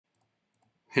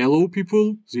Hello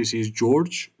people, this is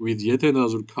George with yet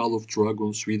another Call of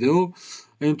Dragons video,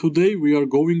 and today we are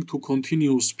going to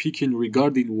continue speaking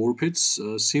regarding warpets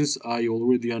since I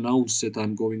already announced that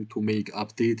I'm going to make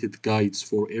updated guides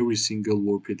for every single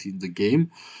warpet in the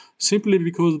game, simply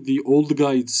because the old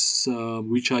guides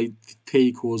which I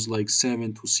take was like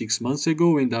 7 to 6 months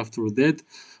ago, and after that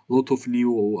a lot of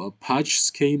new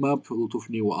patches came up, a lot of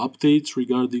new updates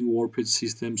regarding warped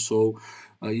system. So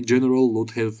in general, a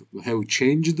lot have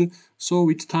changed. So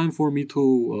it's time for me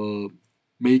to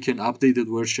make an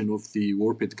updated version of the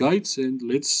warped guides, and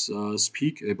let's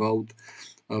speak about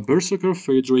Berserker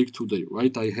Faedrake today,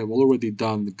 right? I have already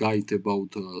done the guide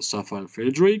about Sapphire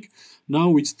Faedrake.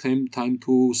 Now it's time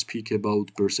to speak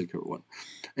about Berserker one.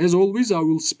 As always, I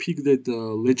will speak that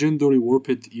legendary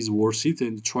warped is worth it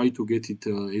and try to get it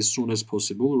as soon as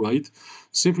possible, right?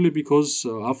 Simply because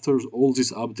after all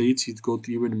these updates, it got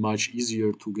even much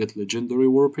easier to get legendary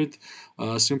warped.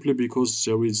 Simply because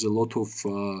there is a lot of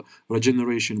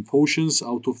regeneration potions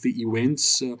out of the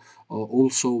events.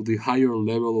 Also, the higher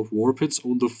level of warpeds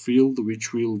on the field,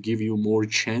 which will give you more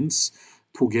chance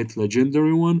to get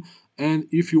legendary one. And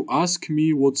if you ask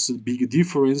me what's the big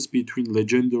difference between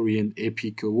legendary and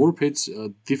epic warpeds,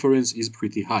 difference is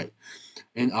pretty high.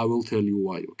 And I will tell you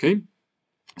why, okay?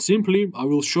 Simply, I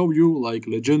will show you like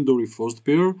legendary first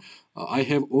pair. I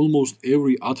have almost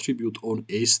every attribute on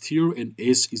S tier, and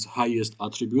S is highest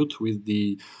attribute with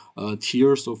the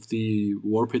tiers of the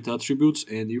warped attributes.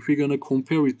 And if we're gonna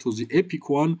compare it to the epic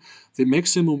one, the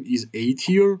maximum is A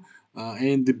tier,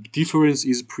 and the difference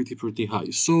is pretty high.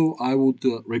 So I would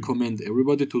recommend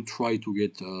everybody to try to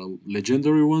get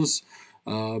legendary ones.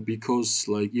 Because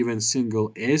like even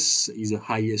single S is the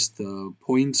highest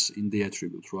points in the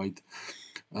attribute, right?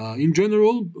 In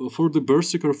general, for the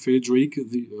Berserker Faedrake,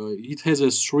 it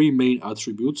has three main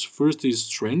attributes. First is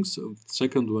strength,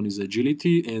 second one is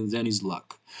agility, and then is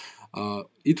luck.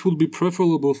 It will be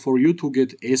preferable for you to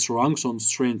get S ranks on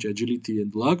strength, agility,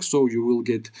 and luck, so you will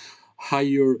get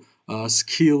higher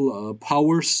skill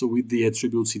powers with the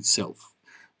attributes itself.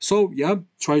 So yeah,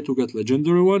 try to get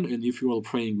legendary one, and if you are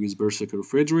playing with Berserker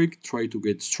Frederick, try to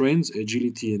get strength,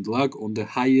 agility, and luck on the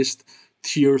highest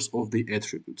tiers of the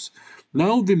attributes.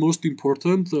 Now the most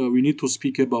important, we need to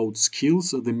speak about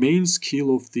skills. The main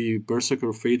skill of the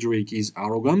Berserker Frederick is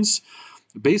arrogance.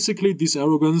 Basically, this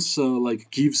arrogance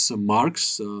like gives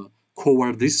marks,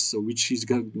 cowardice, which is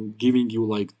giving you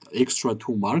like extra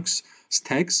 2 marks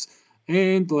stacks.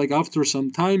 And like after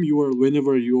some time, you are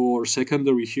whenever your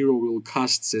secondary hero will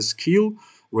cast a skill,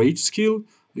 rage skill,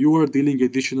 you are dealing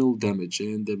additional damage,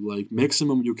 and the like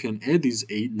maximum you can add is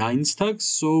 9 stacks.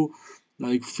 So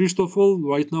like first of all,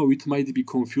 right now it might be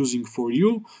confusing for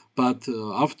you, but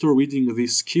after reading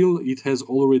this skill, it has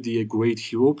already a great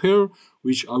hero pair,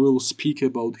 which I will speak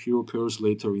about hero pairs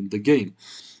later in the game.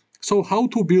 So how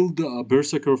to build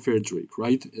Berserker Faedrake,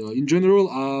 right? In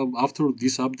general, after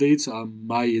these updates,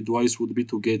 my advice would be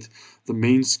to get the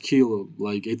main skill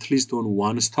like at least on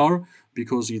 1 star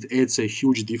because it adds a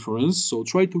huge difference. So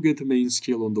try to get the main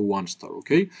skill on the 1 star,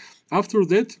 okay? After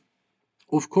that,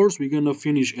 of course, we're gonna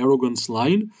finish arrogance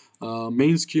line.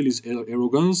 Main skill is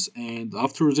arrogance, and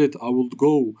after that, I will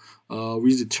go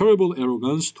with the terrible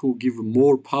arrogance to give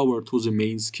more power to the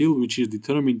main skill, which is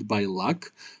determined by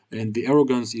luck. And the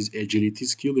arrogance is agility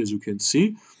skill, as you can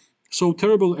see. So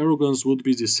terrible arrogance would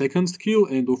be the second skill,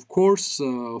 and of course,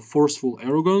 forceful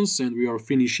arrogance, and we are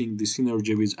finishing the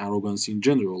synergy with arrogance in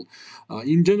general.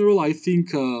 I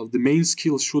think the main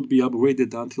skill should be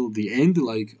upgraded until the end.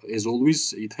 Like as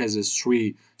always, it has a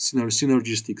three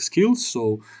synergistic skills.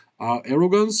 So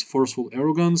arrogance, forceful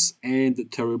arrogance, and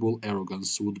terrible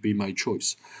arrogance would be my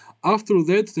choice. After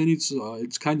that, then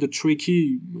it's kind of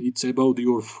tricky. It's about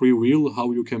your free will,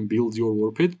 how you can build your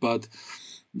warped, but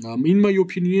in my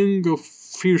opinion, a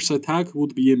fierce attack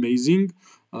would be amazing,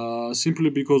 simply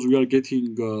because we are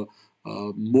getting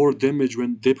more damage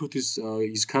when Deputy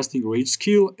is casting Rage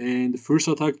skill, and first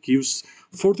attack gives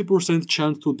 40%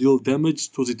 chance to deal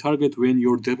damage to the target when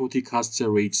your Deputy casts a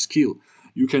Rage skill.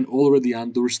 You can already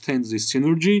understand the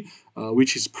synergy,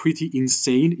 which is pretty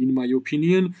insane in my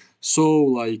opinion. So,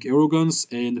 like Arrogance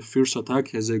and Fierce Attack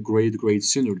has a great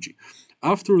synergy.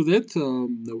 After that,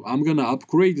 I'm gonna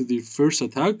upgrade the first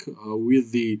attack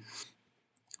with the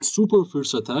super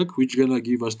first attack, which gonna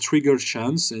give us trigger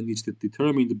chance, and it's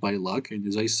determined by luck. And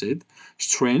as I said,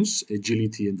 strength,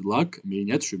 agility, and luck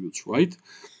main attributes, right?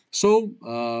 So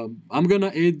I'm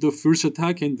gonna add the first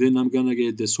attack, and then I'm gonna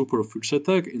get the super first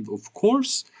attack, and of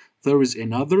course there is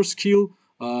another skill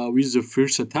with the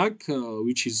first attack,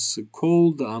 which is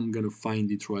called. I'm gonna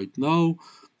find it right now.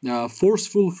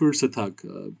 Forceful first attack.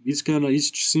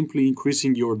 It's simply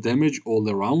increasing your damage all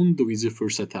around with the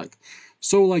first attack.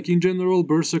 So, like in general,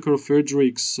 Berserker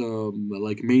Faedrake's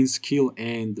like main skill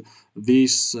and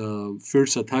this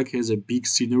first attack has a big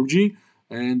synergy,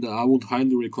 and I would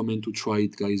highly recommend to try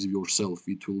it, guys, yourself.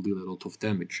 It will deal a lot of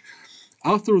damage.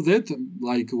 After that,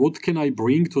 like what can I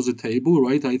bring to the table,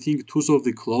 right? I think Tooth of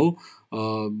the Claw,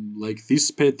 like this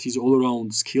pet is all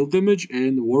around skill damage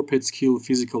and war pet skill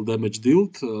physical damage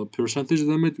dealt, percentage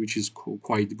damage, which is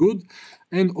quite good.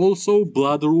 And also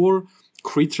Blood Roar,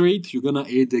 crit rate, you're gonna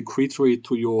add a crit rate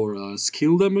to your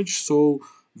skill damage. So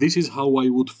this is how I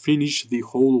would finish the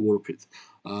whole war pet.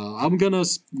 I'm gonna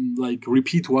like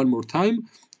repeat one more time.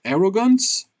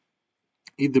 Arrogance,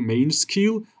 in the main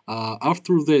skill.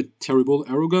 After that, terrible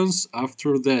arrogance.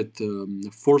 After that,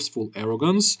 forceful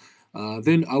arrogance.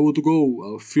 Then I would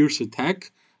go fierce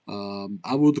attack.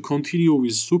 I would continue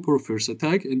with super fierce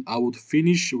attack, and I would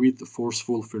finish with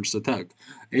forceful fierce attack.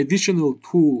 Additional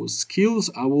two skills,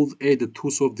 I would add the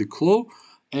tooth of the claw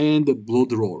and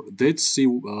Blood Roar. That's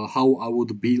how I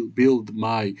would build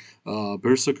my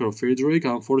Berserker Faedrake.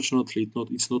 Unfortunately,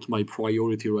 it's not my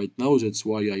priority right now. That's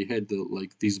why I had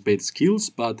like these bad skills.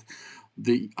 But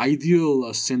the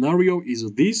ideal scenario is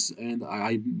this, and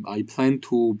I plan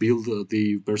to build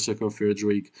the Berserker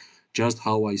Faedrake just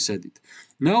how I said it.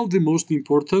 Now the most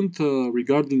important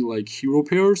regarding like hero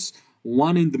pairs.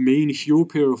 One and the main hero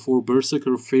pair for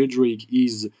Berserker Faedrake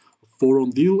is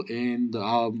Forondil, and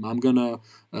I'm gonna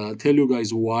tell you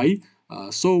guys why.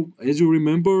 So, as you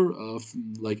remember,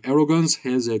 like arrogance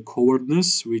has a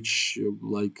cowardness, which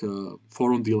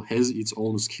Forondil has its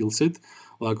own skill set.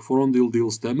 Like Forondil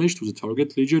deals damage to the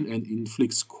target legion and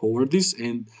inflicts cowardice,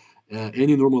 and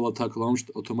any normal attack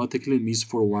launched automatically miss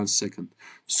for 1 second.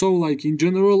 So, like in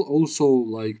general, also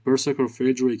like Berserker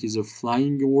Faedrake is a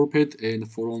flying war pet, and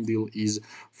Forondil is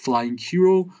flying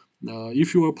hero.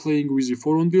 If you are playing with the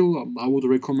Forondil, I would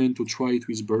recommend to try it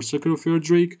with Berserker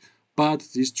Faedrake. But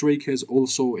this Drake has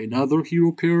also another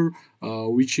hero pair,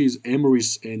 which is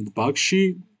Emeris and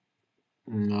Bakshi,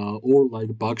 or like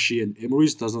Bakshi and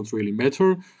Emeris, doesn't really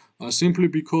matter. Simply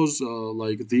because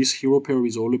like this hero pair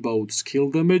is all about skill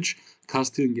damage,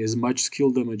 casting as much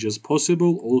skill damage as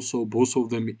possible. Also, both of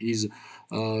them is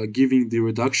giving the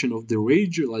reduction of the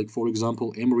rage. Like for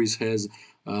example, Emeris has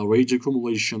rage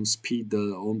accumulation speed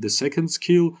on the second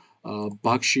skill.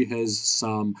 Bakshi has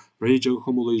some rage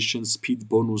accumulation speed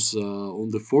bonus on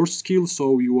the fourth skill,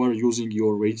 so you are using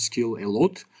your rage skill a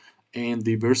lot. And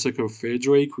the Berserker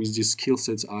Faedrake, with the skill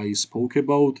sets I spoke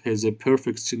about, has a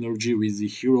perfect synergy with the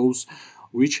heroes,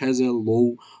 which has a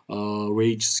low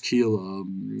rage skill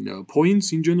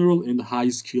points in general and high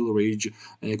skill rage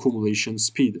accumulation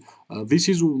speed. This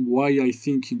is why I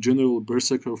think in general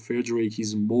Berserker Faedrake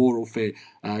is more of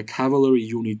a cavalry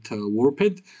unit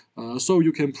warped. So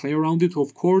you can play around it,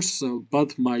 of course,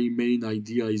 but my main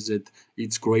idea is that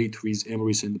it's great with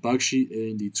Emeris and Bakshi,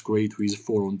 and it's great with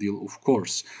Forondil, of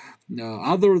course.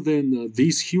 Other than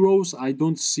these heroes, I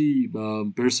don't see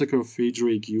Berserker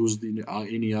Faedrake used in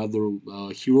any other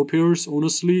hero pairs,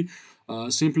 honestly,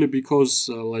 simply because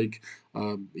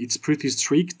it's pretty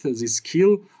strict, the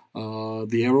skill,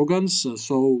 the arrogance.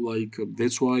 So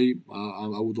that's why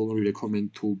I would only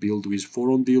recommend to build with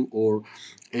Forondil or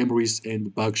Emrys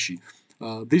and Bakshi.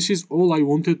 This is all I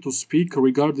wanted to speak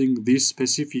regarding this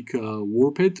specific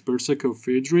warped Berserker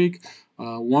Faedrake.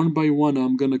 One by one,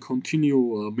 I'm gonna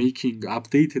continue making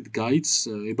updated guides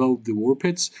about the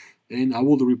warpeds, and I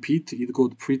will repeat, it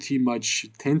got pretty much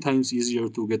 10 times easier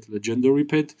to get legendary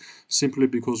pet, simply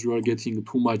because we are getting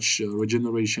too much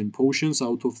regeneration potions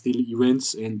out of the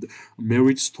events and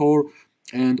merit store,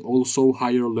 and also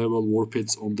higher level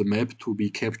warpeds on the map to be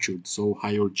captured, so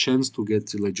higher chance to get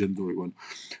the legendary one.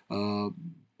 Uh,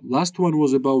 Last one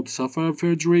was about Sapphire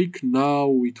Faedrake.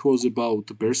 Now it was about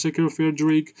Berserker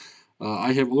Faedrake.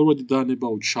 I have already done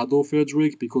about Shadow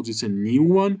Faedrake because it's a new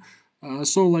one.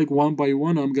 So like one by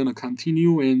one, I'm gonna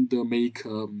continue and make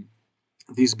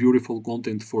this beautiful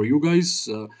content for you guys.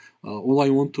 All I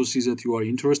want to see is that you are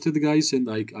interested, guys, and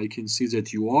I can see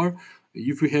that you are.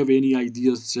 If you have any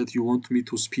ideas that you want me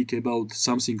to speak about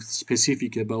something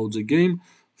specific about the game,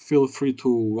 feel free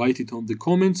to write it on the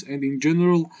comments. And in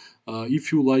general,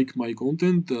 if you like my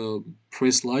content,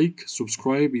 press like,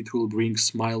 subscribe. It will bring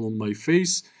smile on my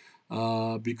face.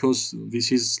 Because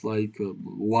this is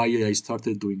why I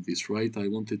started doing this, right? I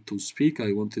wanted to speak,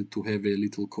 I wanted to have a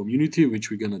little community which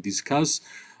we're gonna discuss.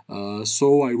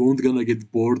 So I won't gonna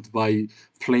get bored by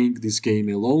playing this game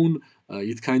alone.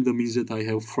 It kind of means that I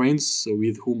have friends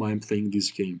with whom I'm playing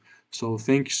this game. So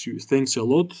thanks a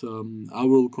lot. I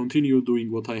will continue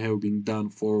doing what I have been done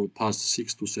for past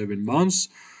 6 to 7 months.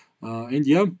 And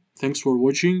yeah, thanks for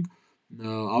watching.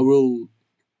 I will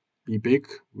be back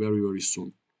very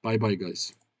soon. Bye bye,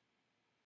 guys.